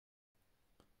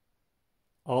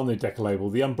On the Decca label,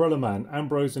 The Umbrella Man,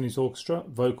 Ambrose and his orchestra,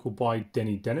 vocal by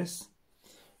Denny Dennis.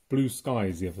 Blue Sky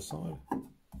is the other side.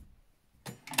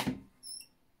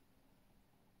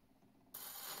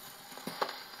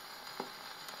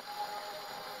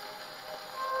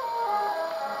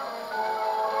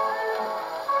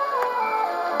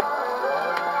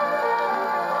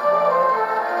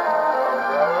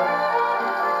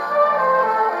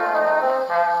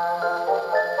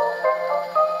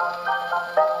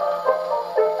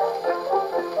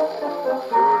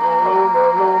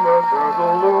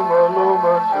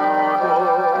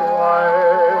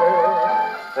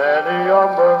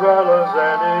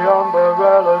 Any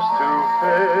umbrellas to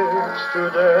fix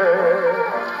today.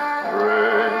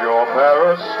 Bring your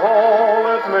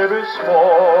parasol, it may be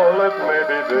small, it may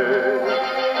be big.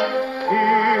 He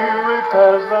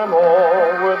repairs them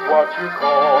all with what you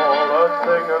call a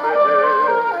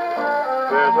thingamajig.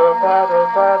 Pitter-patter,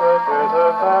 patter,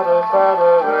 pitter-patter,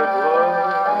 patter, it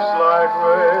looks like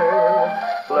rain.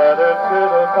 Let it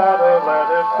pitter-patter, let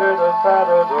it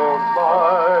pitter-patter, don't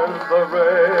mind the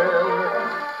rain.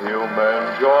 He'll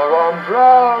mend your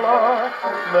umbrella,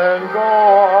 then go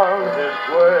on his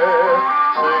way,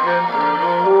 singing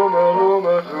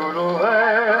toodle-looma-looma,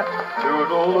 toodle-hey,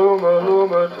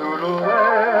 toodle-looma-looma,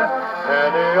 toodle-hey.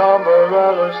 Any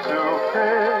umbrellas to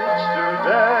fix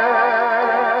today?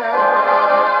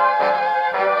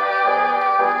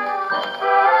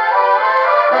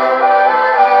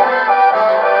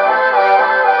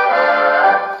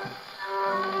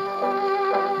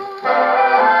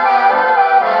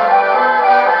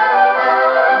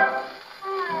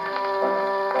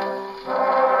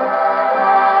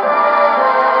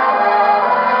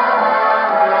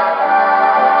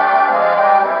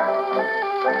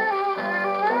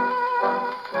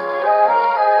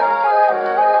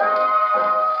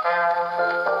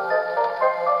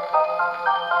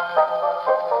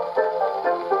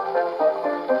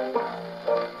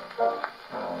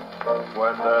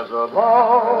 When there's a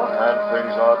lull and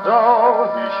things are dull,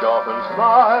 he sharpens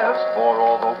knives for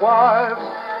all the wives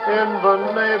in the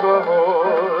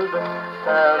neighborhood,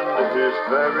 and he's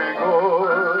very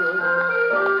good.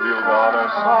 He'll darn a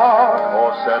sock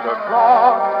or set a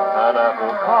clock, an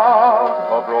apple cart,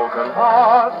 a broken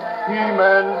heart. He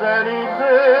mends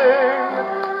anything,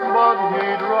 but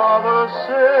he'd rather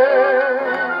sing.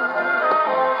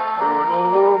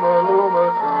 Toodle-looma-looma,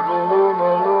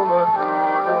 toodle-looma-looma,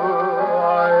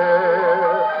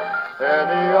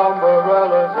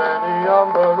 any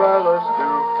umbrellas to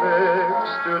fix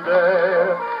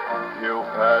today. He'll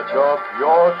patch up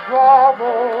your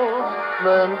troubles,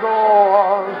 then go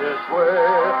on his way,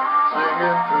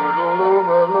 singing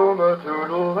toodle-looma-looma,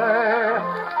 toodle-lay,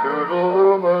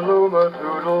 toodle-looma-looma,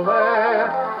 toodle-lay.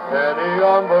 Any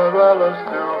umbrellas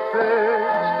to fix